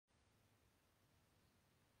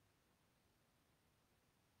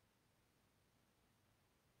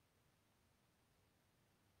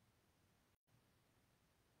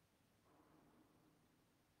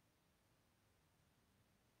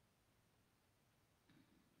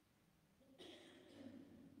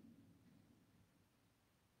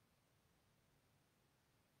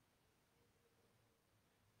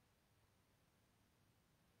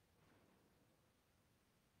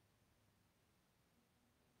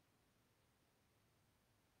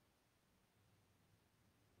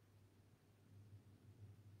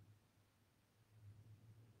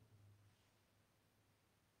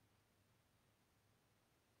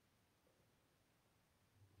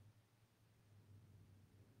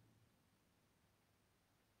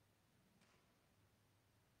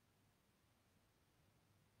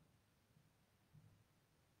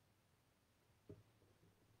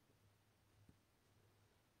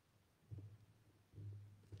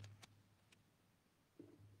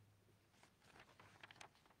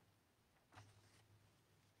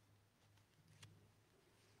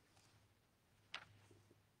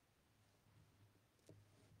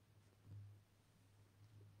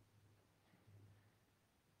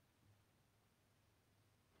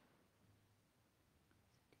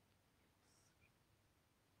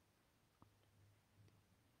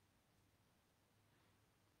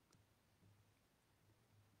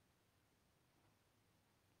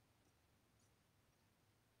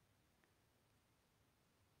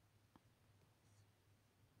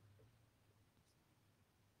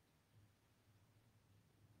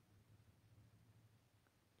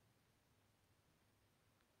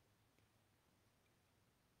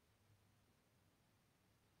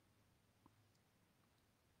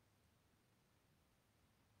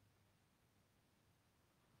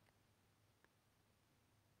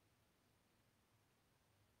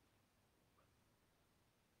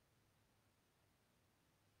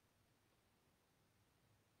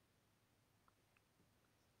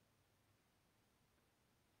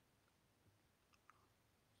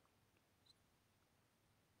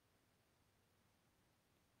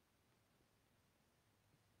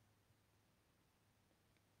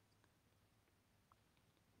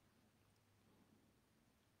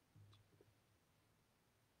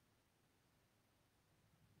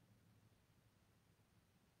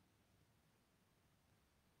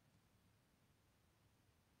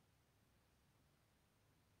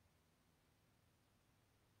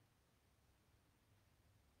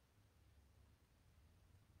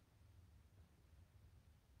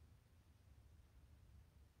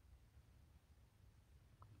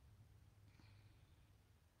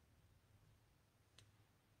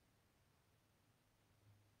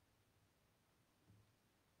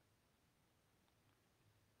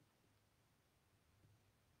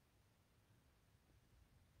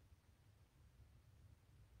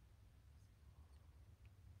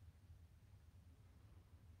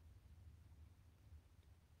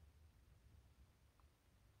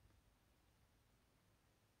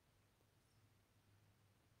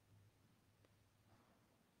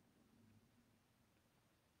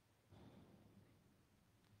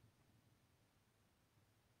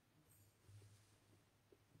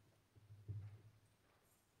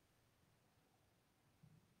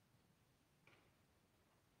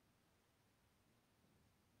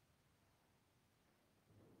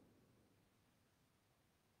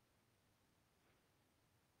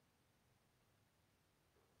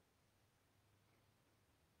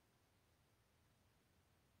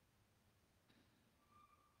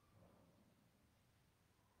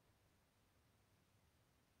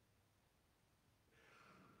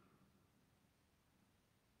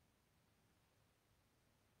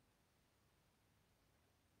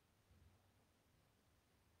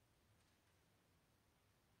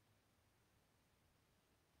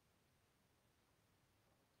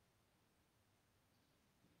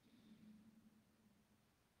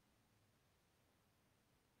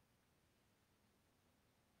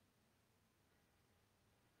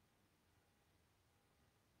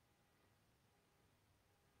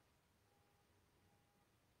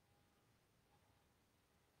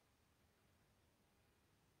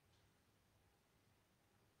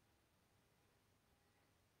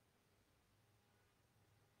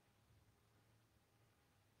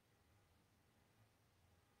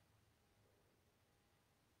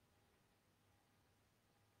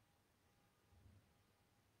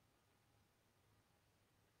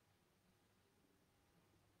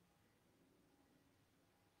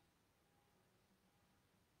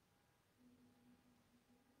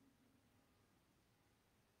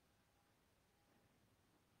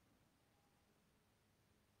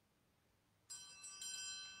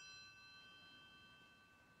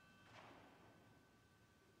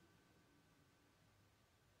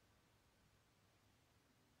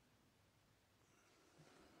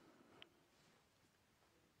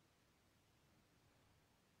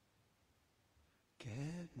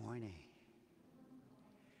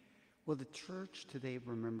Well, the church today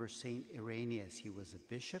remembers Saint Irenaeus. He was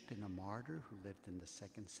a bishop and a martyr who lived in the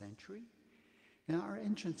 2nd century. In our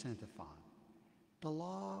entrance antiphon, the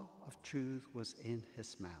law of truth was in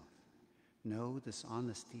his mouth. No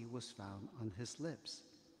dishonesty was found on his lips.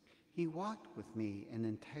 He walked with me in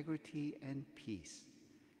integrity and peace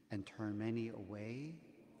and turned many away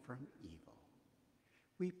from evil.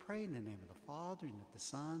 We pray in the name of the Father, and of the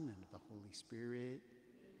Son, and of the Holy Spirit.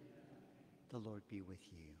 The Lord be with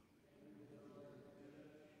you.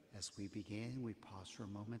 As we begin, we pause for a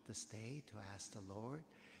moment to stay to ask the Lord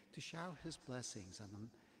to shower his blessings on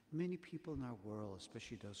the many people in our world,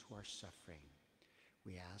 especially those who are suffering.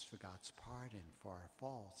 We ask for God's pardon for our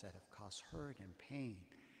faults that have caused hurt and pain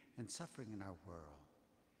and suffering in our world.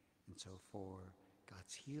 And so for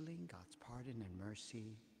God's healing, God's pardon and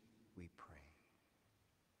mercy, we pray.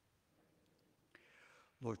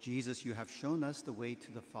 Lord Jesus, you have shown us the way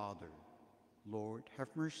to the Father. Lord, have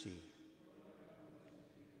mercy.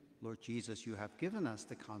 Lord Jesus, you have given us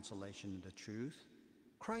the consolation and the truth.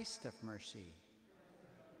 Christ, have mercy.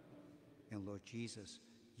 And Lord Jesus,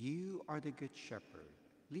 you are the good shepherd,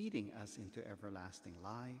 leading us into everlasting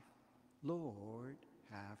life. Lord,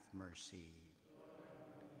 have mercy.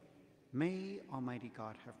 May Almighty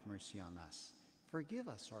God have mercy on us, forgive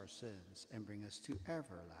us our sins, and bring us to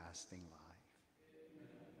everlasting life.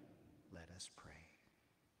 Let us pray.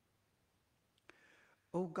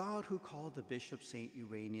 O God, who called the Bishop Saint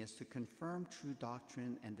Irenaeus to confirm true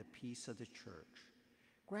doctrine and the peace of the Church,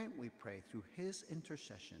 grant, we pray, through his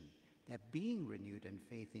intercession, that being renewed in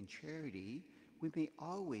faith and charity, we may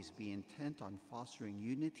always be intent on fostering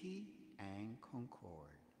unity and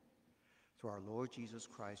concord. Through our Lord Jesus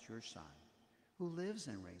Christ, your Son, who lives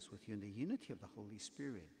and reigns with you in the unity of the Holy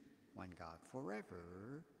Spirit, one God,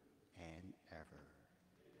 forever and ever.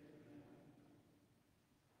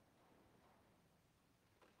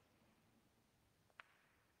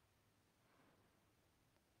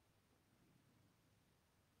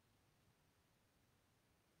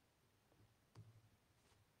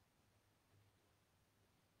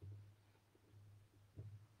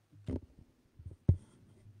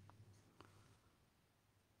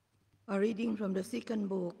 A reading from the second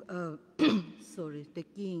book of the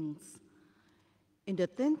Kings. In the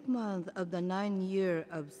 10th month of the 9th year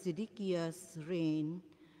of Zedekiah's reign,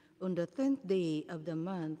 on the 10th day of the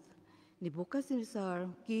month, Nebuchadnezzar,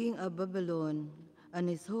 king of Babylon, and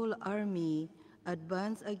his whole army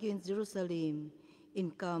advanced against Jerusalem,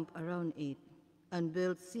 encamped around it, and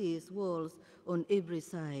built siege walls on every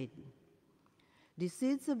side. The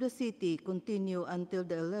siege of the city continued until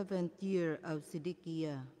the 11th year of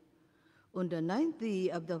Zedekiah. On the 9th day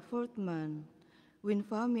of the 4th month, when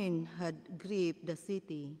famine had gripped the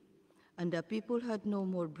city, and the people had no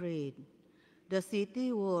more bread, the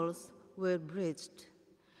city walls were breached.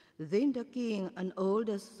 Then the king and all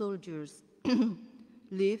the soldiers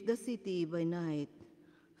left the city by night,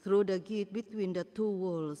 through the gate between the two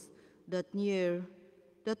walls that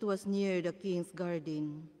was near the king's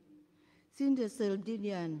garden. Since the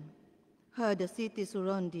Chaldeans had the city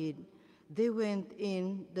surrounded, they went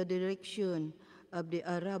in the direction of the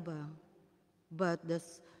Arabah, but the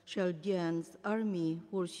Chaldeans' army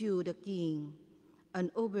pursued the king and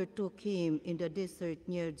overtook him in the desert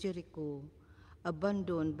near Jericho,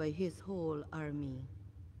 abandoned by his whole army.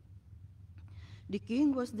 The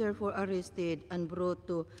king was therefore arrested and brought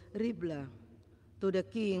to Riblah, to the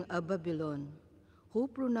king of Babylon, who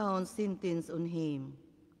pronounced sentence on him.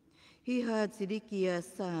 He had Zedekiah's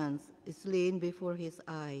sons slain before his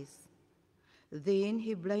eyes. Then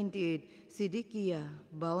he blinded Zedekiah,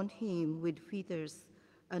 bound him with fetters,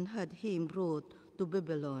 and had him brought to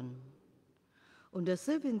Babylon. On the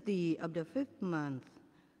 7th day of the 5th month,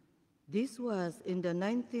 this was in the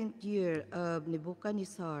 19th year of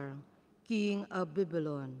Nebuchadnezzar, king of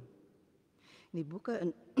Babylon,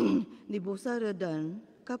 Nebuzaradan,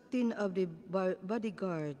 captain of the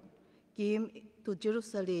bodyguard, came to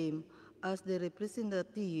Jerusalem as the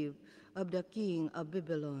representative of the king of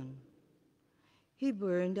Babylon. He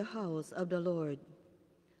burned the house of the Lord,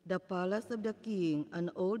 the palace of the king,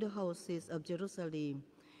 and all the houses of Jerusalem.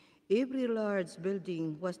 Every large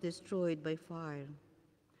building was destroyed by fire.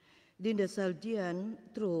 Then the Chaldean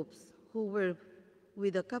troops, who were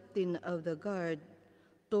with the captain of the guard,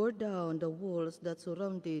 tore down the walls that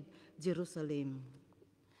surrounded Jerusalem.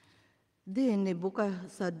 Then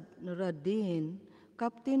Nebuchadnezzar,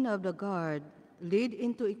 captain of the guard, led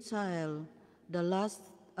into exile the last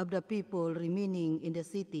of the people remaining in the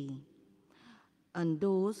city, and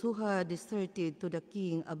those who had deserted to the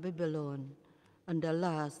king of Babylon, and the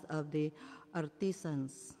last of the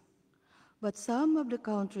artisans. But some of the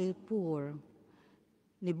country poor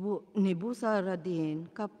Nebuchadnezzar,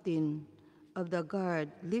 captain of the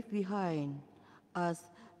guard, left behind us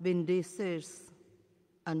binders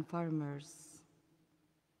and farmers.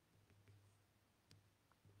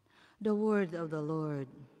 The word of the Lord.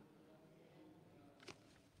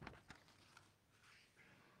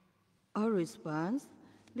 Our response,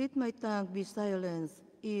 let my tongue be silenced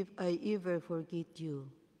if I ever forget you.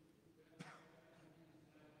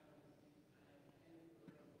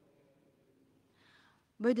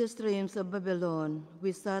 By the streams of Babylon,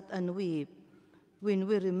 we sat and wept when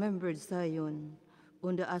we remembered Zion.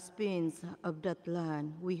 On the aspens of that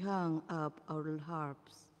land, we hung up our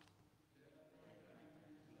harps.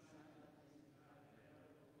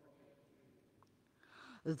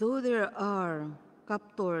 Though there are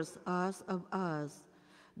captors as of us,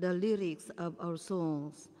 the lyrics of our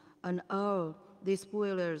songs, and our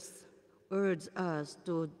despoilers urge us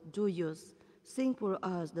to joyous, sing for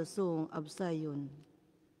us the song of Zion.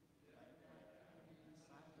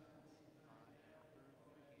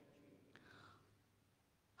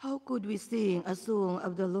 How could we sing a song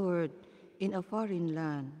of the Lord in a foreign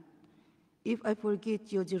land? If I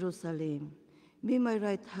forget you, Jerusalem, may my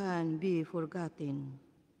right hand be forgotten.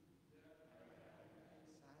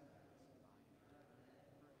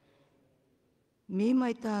 May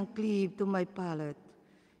my tongue cleave to my palate,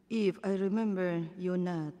 if I remember you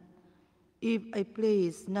not, if I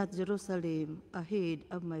place not Jerusalem ahead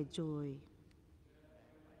of my joy.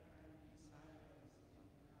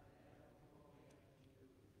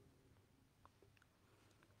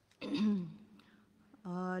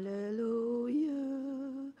 Alleluia,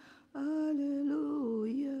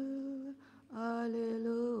 alleluia,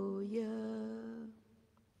 alleluia.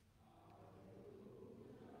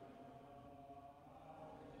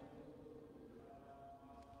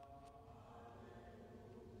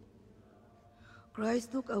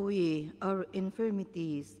 Christ took away our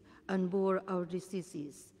infirmities and bore our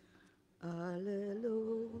diseases.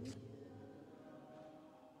 Alleluia.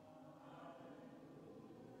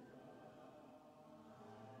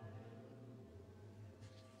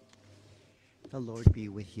 The Lord be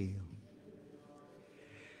with you.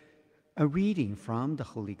 A reading from the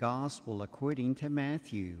Holy Gospel according to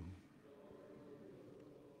Matthew.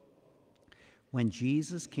 When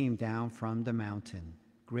Jesus came down from the mountain,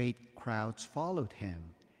 great crowds followed him,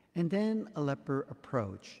 and then a leper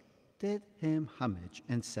approached, did him homage,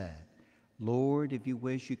 and said, "Lord, if you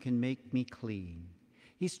wish, you can make me clean."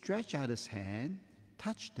 He stretched out his hand,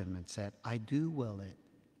 touched him, and said, "I do will it.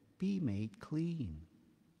 Be made clean."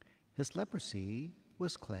 His leprosy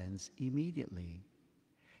was cleansed immediately.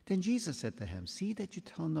 Then Jesus said to him, "See that you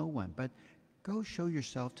tell no one, but go show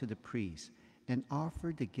yourself to the priest and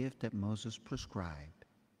offer the gift that Moses prescribed.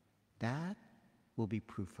 That will be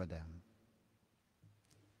proof for them."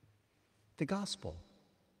 The Gospel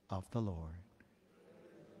of the Lord.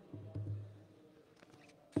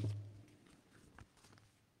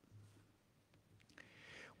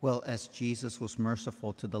 Well, as Jesus was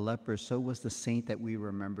merciful to the lepers, so was the saint that we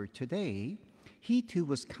remember today. He too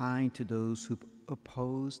was kind to those who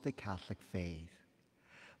opposed the Catholic faith.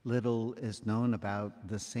 Little is known about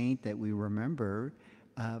the saint that we remember,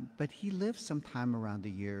 but he lived sometime around the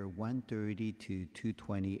year 130 to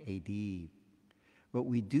 220 AD. What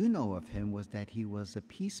we do know of him was that he was a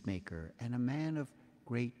peacemaker and a man of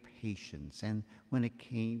great patience, and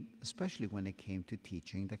especially when it came to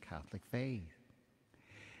teaching the Catholic faith.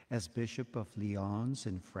 As Bishop of Lyons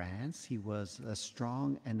in France, he was a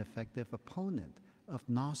strong and effective opponent of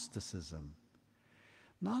Gnosticism.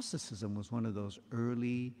 Gnosticism was one of those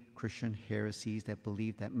early Christian heresies that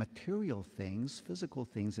believed that material things, physical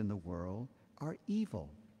things in the world, are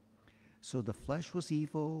evil. So the flesh was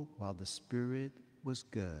evil while the spirit was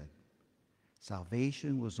good.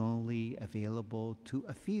 Salvation was only available to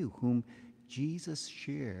a few whom Jesus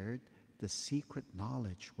shared the secret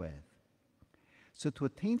knowledge with. So to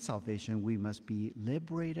attain salvation, we must be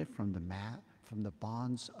liberated from the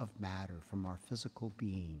bonds of matter, from our physical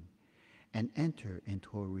being, and enter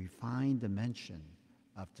into a refined dimension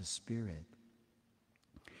of the Spirit.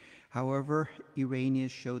 However,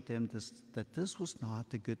 Irenaeus showed them that this was not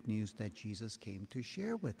the good news that Jesus came to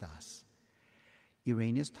share with us.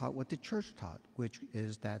 Irenaeus taught what the church taught, which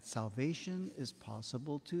is that salvation is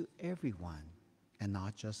possible to everyone and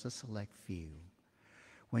not just a select few.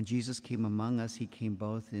 When Jesus came among us, he came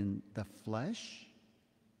both in the flesh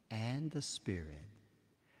and the spirit.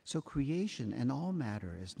 So creation and all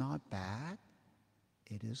matter is not bad,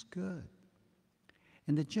 it is good.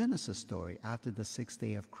 In the Genesis story, after the sixth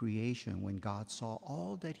day of creation, when God saw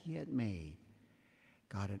all that he had made,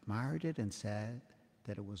 God admired it and said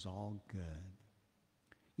that it was all good.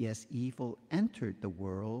 Yes, evil entered the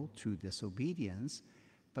world through disobedience,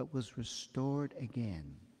 but was restored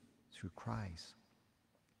again through Christ.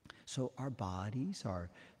 So our bodies, our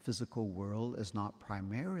physical world is not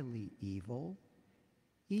primarily evil,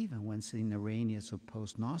 even when Saint Irenaeus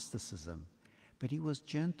opposed Gnosticism, but he was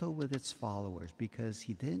gentle with its followers because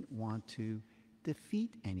he didn't want to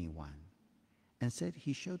defeat anyone. Instead,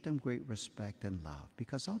 he showed them great respect and love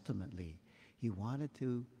because ultimately he wanted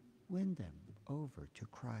to win them over to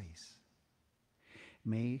Christ.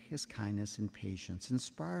 May his kindness and patience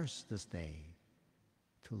inspire us this day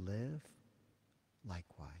to live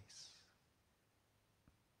likewise.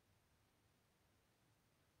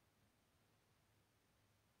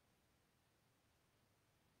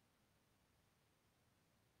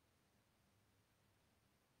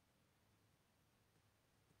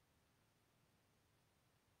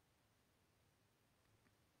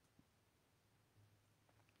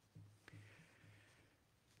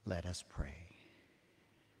 Let us pray.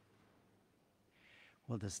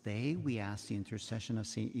 Well, this day we ask the intercession of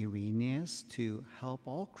Saint Irenaeus to help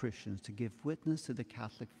all Christians to give witness to the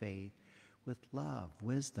Catholic faith with love,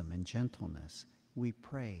 wisdom, and gentleness. We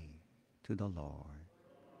pray to the Lord.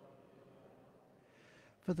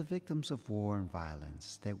 For the victims of war and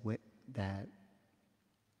violence, that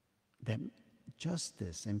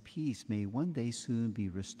justice and peace may one day soon be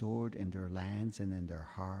restored in their lands and in their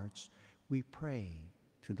hearts, we pray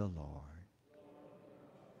to the Lord.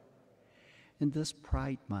 In this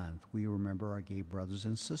Pride Month, we remember our gay brothers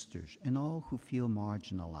and sisters and all who feel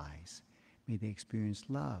marginalized. May they experience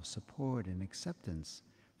love, support, and acceptance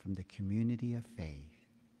from the community of faith.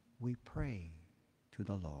 We pray to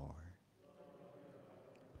the Lord.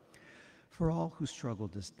 For all who struggle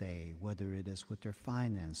this day, whether it is with their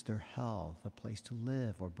finance, their health, a place to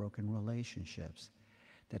live, or broken relationships,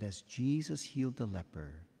 that as Jesus healed the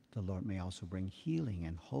leper, the Lord may also bring healing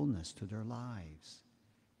and wholeness to their lives.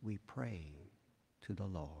 We pray to the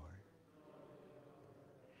Lord.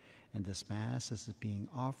 And this Mass is being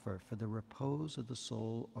offered for the repose of the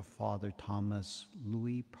soul of Father Thomas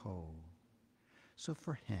Louis Poe. So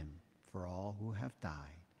for him, for all who have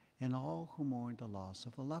died, and all who mourn the loss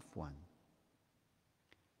of a loved one,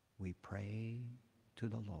 we pray to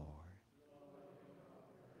the Lord.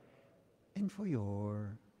 And for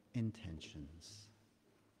your intentions.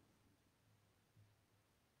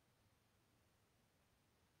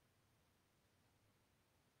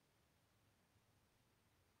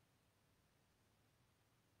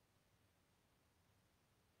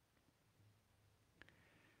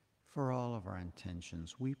 For all of our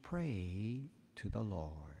intentions, we pray to the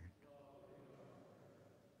Lord.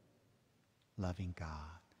 Loving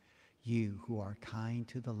God, you who are kind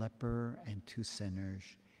to the leper and to sinners,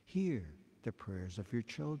 hear the prayers of your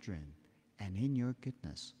children, and in your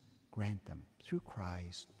goodness, grant them through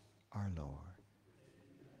Christ our Lord.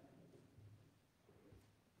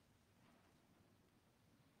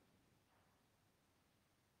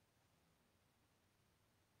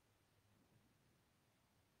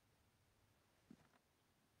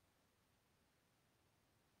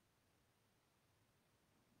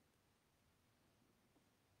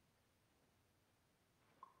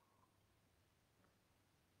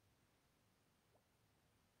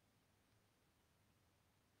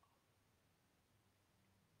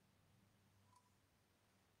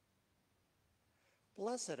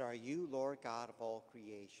 Blessed are you, Lord God of all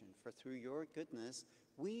creation, for through your goodness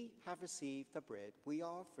we have received the bread we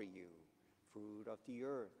offer you, fruit of the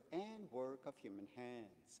earth and work of human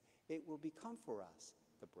hands. It will become for us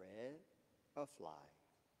the bread of life.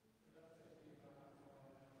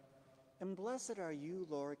 And blessed are you,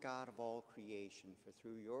 Lord God of all creation, for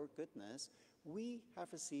through your goodness we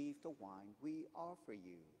have received the wine we offer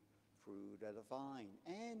you, fruit of the vine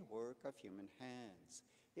and work of human hands.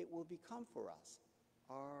 It will become for us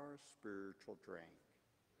our spiritual drink.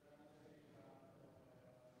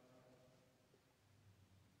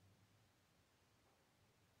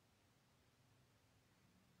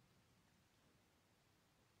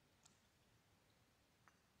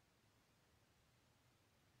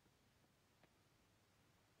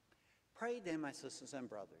 Pray then, my sisters and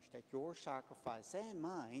brothers, that your sacrifice and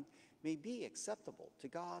mine may be acceptable to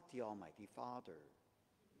God the Almighty Father.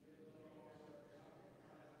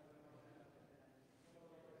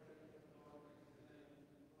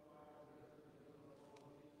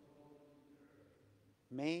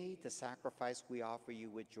 May the sacrifice we offer you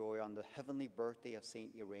with joy on the heavenly birthday of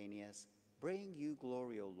Saint Irenaeus bring you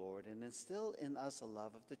glory, O Lord, and instill in us a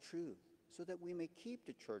love of the truth, so that we may keep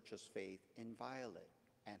the Church's faith inviolate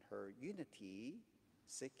and her unity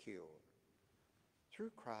secure.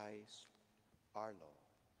 Through Christ our Lord.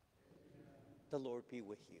 The Lord be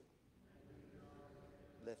with you.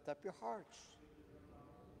 Lift up your hearts.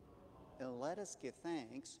 And let us give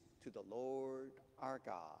thanks to the Lord our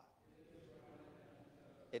God.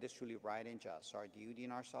 It is truly right and just, our duty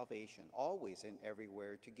and our salvation, always and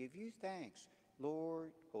everywhere, to give you thanks,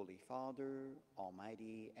 Lord, Holy Father,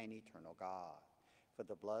 Almighty and eternal God, for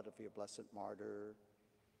the blood of your blessed martyr,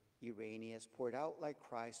 Irenaeus, poured out like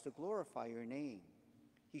Christ to glorify your name.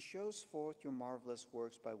 He shows forth your marvelous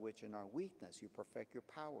works by which in our weakness you perfect your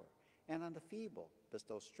power, and on the feeble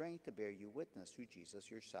bestow strength to bear you witness through Jesus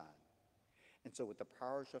your Son. And so with the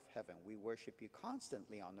powers of heaven we worship you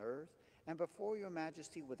constantly on earth, and before your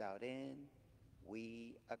majesty without end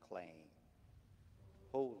we acclaim.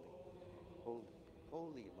 Holy, holy,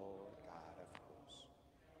 holy Lord God of hosts,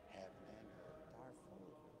 heaven and earth are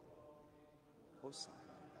full of your glory.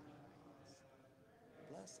 Hosanna in the highest.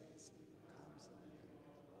 Blessed is he who comes in the name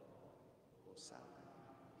of the Lord. Hosanna in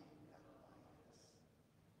the highest.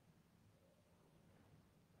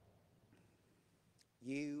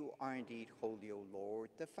 You are indeed holy, O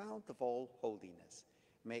Lord, the fount of all holiness.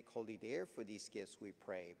 Make holy therefore these gifts, we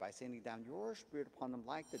pray, by sending down your Spirit upon them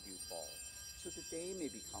like the dewfall, so that they may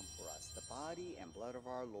become for us the body and blood of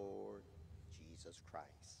our Lord Jesus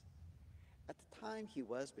Christ. At the time he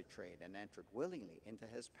was betrayed and entered willingly into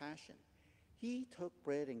his passion, he took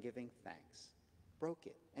bread and giving thanks, broke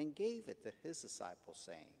it, and gave it to his disciples,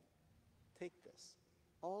 saying, "Take this,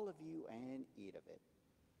 all of you, and eat of it,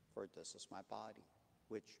 for this is my body,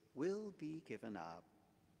 which will be given up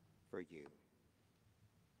for you."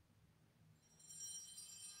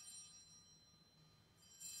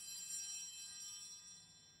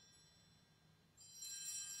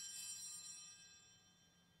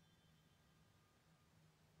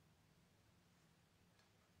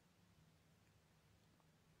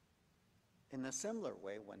 In a similar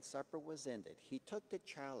way, when supper was ended, he took the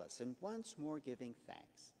chalice, and once more giving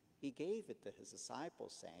thanks, he gave it to his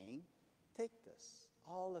disciples, saying, "Take this,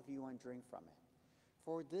 all of you, and drink from it.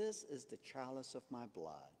 For this is the chalice of my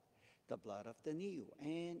blood, the blood of the new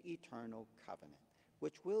and eternal covenant,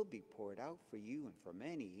 which will be poured out for you and for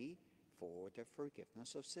many for the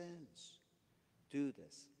forgiveness of sins. Do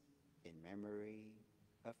this in memory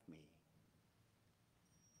of me."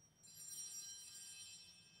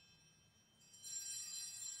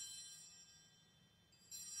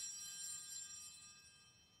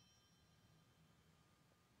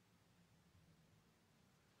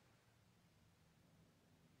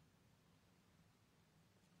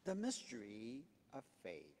 The mystery of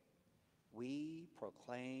faith. We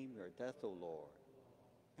proclaim your death, O Lord,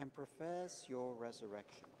 and profess your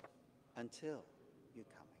resurrection until you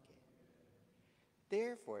come again.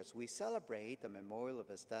 Therefore, as we celebrate the memorial of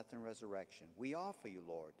his death and resurrection, we offer you,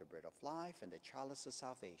 Lord, the bread of life and the chalice of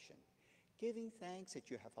salvation, giving thanks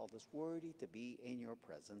that you have held us worthy to be in your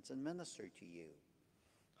presence and minister to you.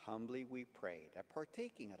 Humbly we pray that,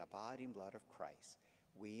 partaking of the body and blood of Christ,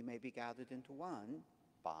 we may be gathered into one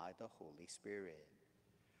by the Holy Spirit.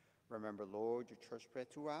 Remember, Lord, your church spread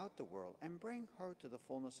throughout the world, and bring her to the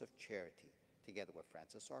fullness of charity, together with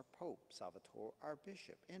Francis our Pope, Salvatore our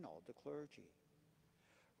Bishop, and all the clergy.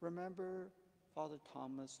 Remember Father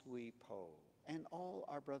Thomas Louis Poe, and all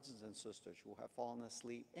our brothers and sisters who have fallen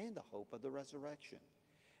asleep in the hope of the resurrection,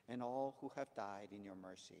 and all who have died in your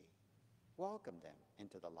mercy. Welcome them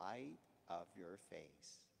into the light of your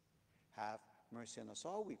face. Have mercy on us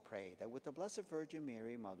all, we pray, that with the Blessed Virgin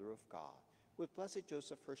Mary, Mother of God, with Blessed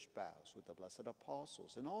Joseph, her spouse, with the blessed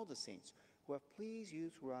apostles, and all the saints who have pleased you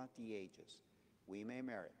throughout the ages, we may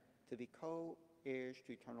merit to be co-heirs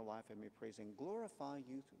to eternal life, and may praise and glorify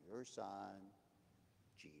you through your Son,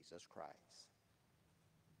 Jesus Christ.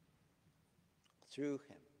 Through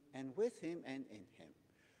him, and with him, and in him,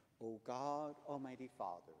 O God, Almighty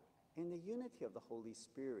Father, in the unity of the Holy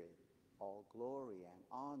Spirit, all glory and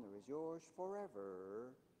honor is yours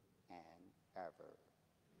forever and ever.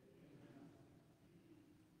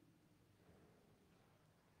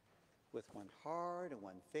 With one heart and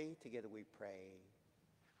one faith, together we pray,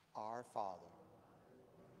 Our Father,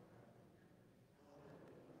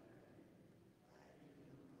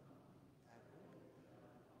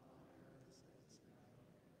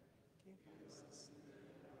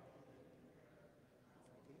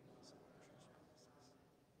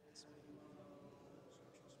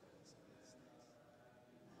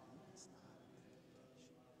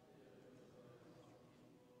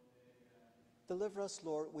 deliver us,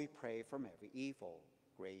 Lord, we pray, from every evil.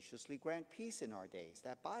 Graciously grant peace in our days,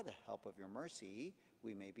 that by the help of your mercy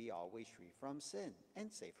we may be always free from sin and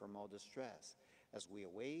safe from all distress, as we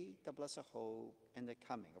await the blessed hope and the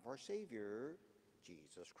coming of our Savior,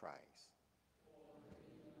 Jesus Christ.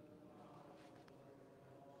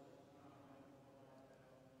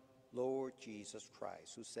 Lord Jesus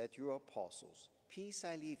Christ, who said to your apostles, "Peace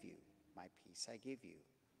I leave you, my peace I give you,"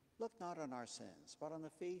 look not on our sins, but on the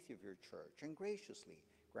faith of your church, and graciously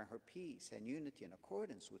grant her peace and unity in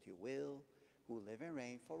accordance with your will, who live and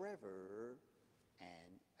reign forever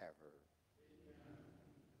and ever. Amen.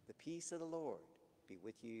 The peace of the Lord be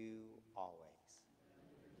with you always.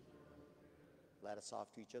 Let us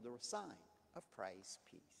offer to each other a sign of Christ's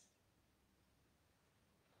peace.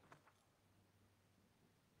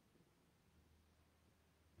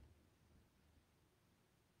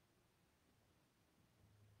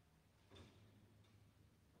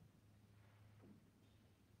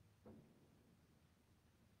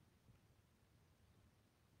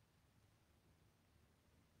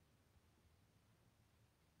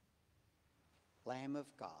 Lamb of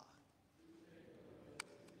God.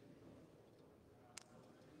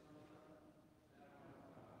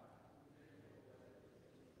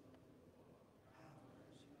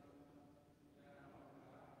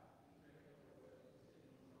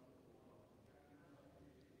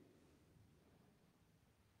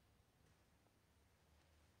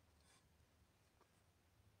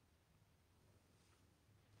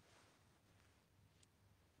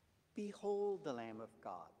 Behold the Lamb of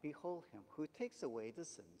God. Behold him who takes away the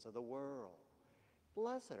sins of the world.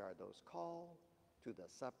 Blessed are those called to the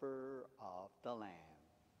supper of the Lamb.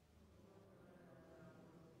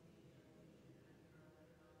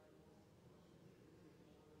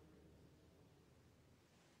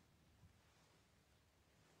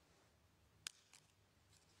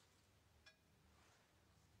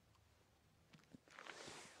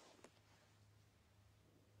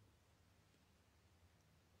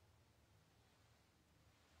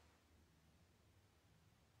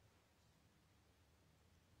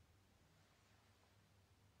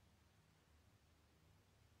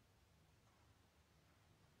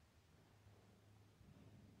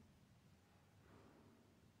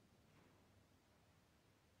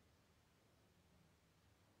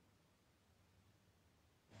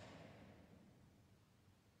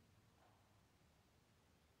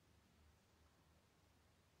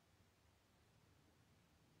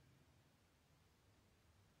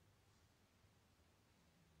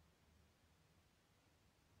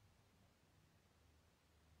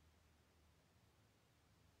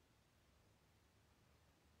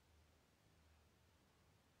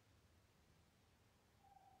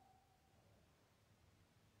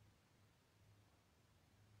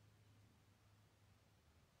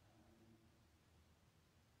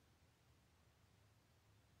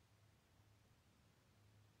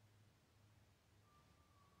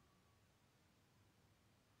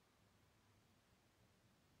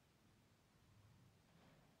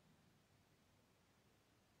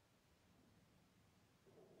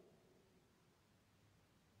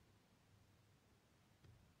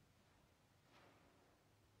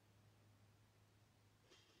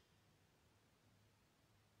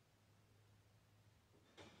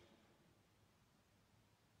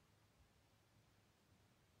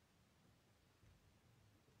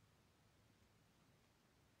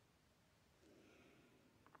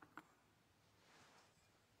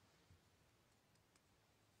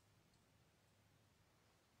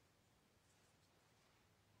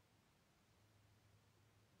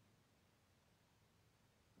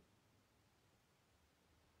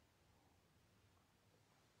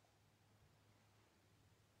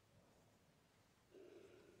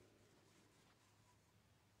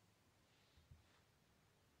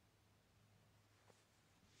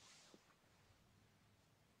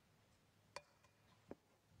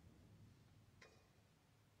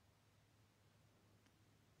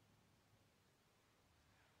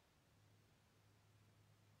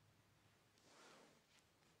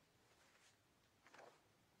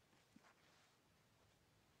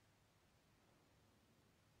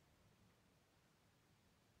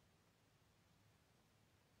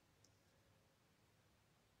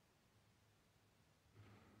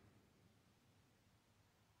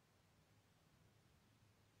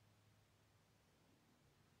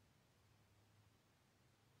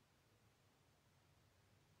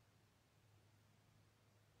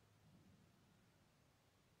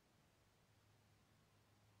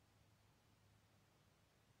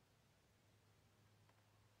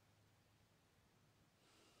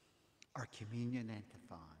 Our communion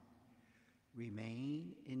antiphon.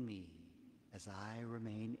 Remain in me as I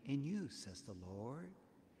remain in you, says the Lord.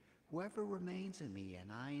 Whoever remains in me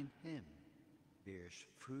and I in him bears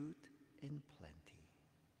fruit in plenty.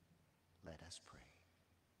 Let us pray.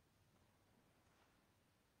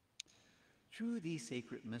 Through these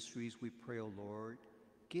sacred mysteries we pray, O Lord,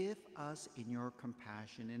 Give us in your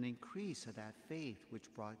compassion an increase of that faith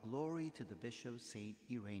which brought glory to the Bishop Saint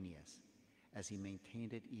Irenaeus, as he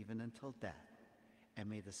maintained it even until death. And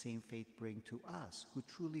may the same faith bring to us, who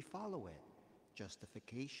truly follow it,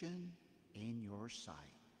 justification in your sight.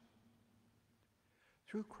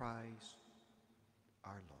 Through Christ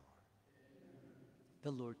our Lord.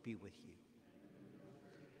 The Lord be with you.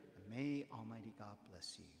 And may Almighty God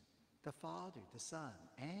bless you, the Father, the Son,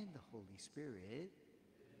 and the Holy Spirit.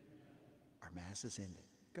 Our Mass is ended.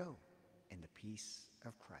 Go in the peace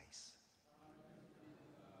of Christ.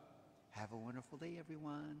 Have a wonderful day,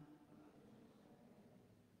 everyone.